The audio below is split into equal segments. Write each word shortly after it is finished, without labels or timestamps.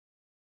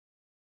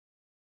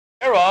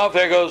They're off.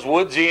 There goes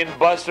Woodsy and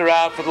Buster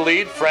out for the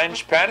lead.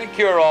 French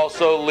Panicure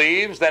also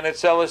leaves. Then it's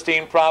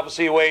Celestine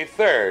Prophecy away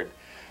third.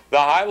 The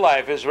High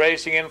Life is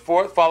racing in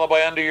fourth, followed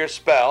by Under Your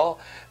Spell.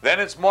 Then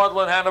it's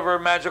Maudlin Hanover,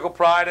 Magical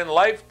Pride, and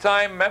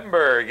Lifetime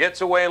Member gets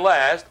away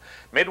last.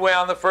 Midway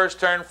on the first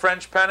turn,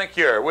 French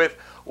Panicure with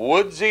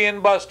Woodsy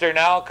and Buster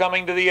now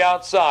coming to the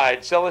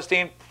outside.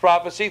 Celestine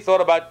Prophecy thought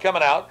about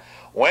coming out,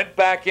 went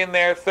back in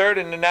there third,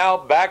 and now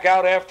back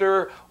out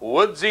after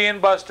Woodsy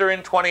and Buster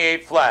in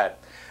 28 flat.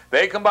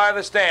 They come by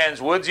the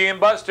stands, Woodsy and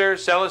Buster,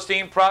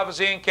 Celestine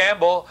Prophecy and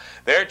Campbell.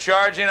 They're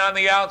charging on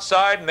the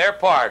outside, and they're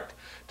parked.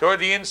 Toward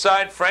the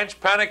inside, French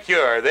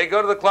Panicure. They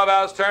go to the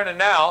clubhouse turn, and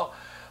now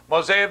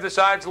Mosaic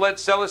decides to let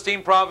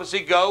Celestine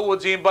Prophecy go.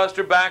 Woodsy and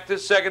Buster back to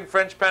second,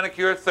 French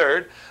Panicure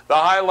third. The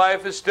High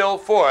Life is still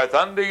fourth.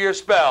 Under Your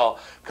Spell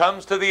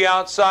comes to the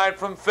outside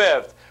from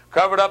fifth.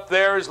 Covered up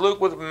there is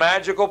Luke with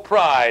Magical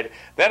Pride.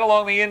 Then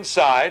along the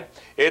inside,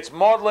 it's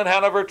Maudlin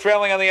Hanover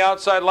trailing on the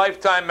outside,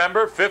 Lifetime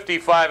Member,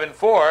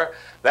 55-4.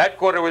 That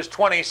quarter was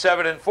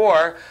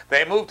 27-4.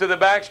 They move to the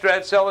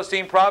backstretch,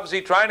 Celestine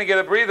Prophecy trying to get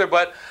a breather,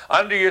 but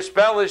Under Your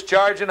Spell is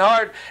charging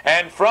hard.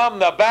 And from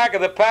the back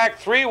of the pack,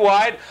 three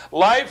wide,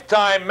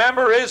 Lifetime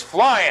Member is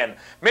flying.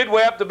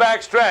 Midway up the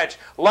backstretch,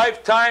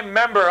 Lifetime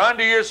Member,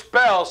 Under Your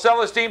Spell,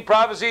 Celestine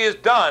Prophecy is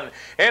done.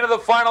 Into the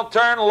final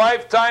turn,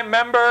 Lifetime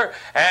Member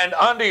and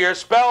Under Your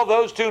Spell,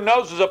 those two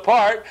noses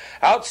apart.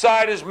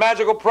 Outside is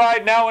Magical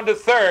Pride now into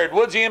third.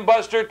 Woodsy and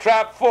Buster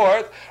trap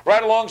fourth.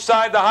 Right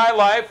alongside the High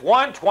Life,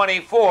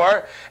 124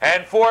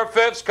 and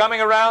 4/5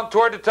 coming around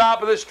toward the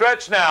top of the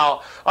stretch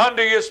now.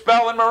 Under Your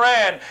Spell and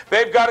Morand.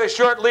 They've got a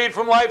short lead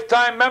from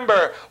Lifetime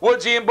Member.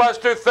 Woodsy and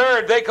Buster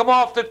third. They come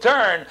off the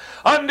turn.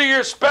 Under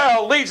Your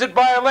Spell leads it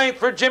by a length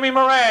for Jimmy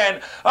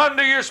Morand.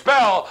 Under Your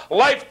Spell,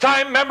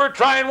 Lifetime Member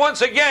trying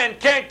once again.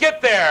 Can't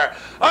get there.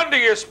 Under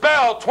Your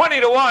Spell,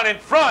 20-1 in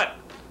front.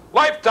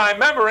 Lifetime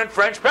Member and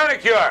French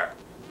Panicure.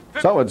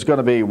 So it's going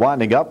to be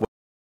winding up.